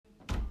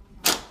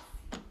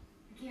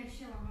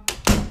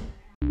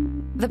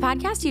The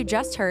podcast you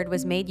just heard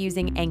was made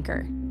using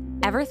Anchor.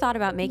 Ever thought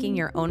about making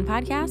your own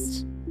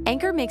podcast?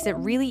 Anchor makes it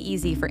really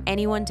easy for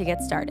anyone to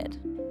get started.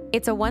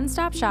 It's a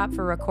one-stop shop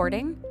for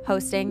recording,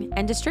 hosting,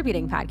 and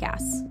distributing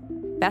podcasts.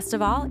 Best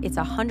of all, it's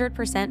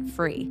 100%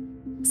 free.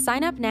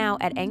 Sign up now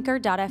at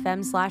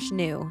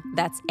anchor.fm/new.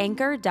 That's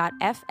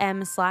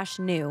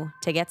anchor.fm/new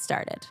to get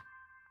started.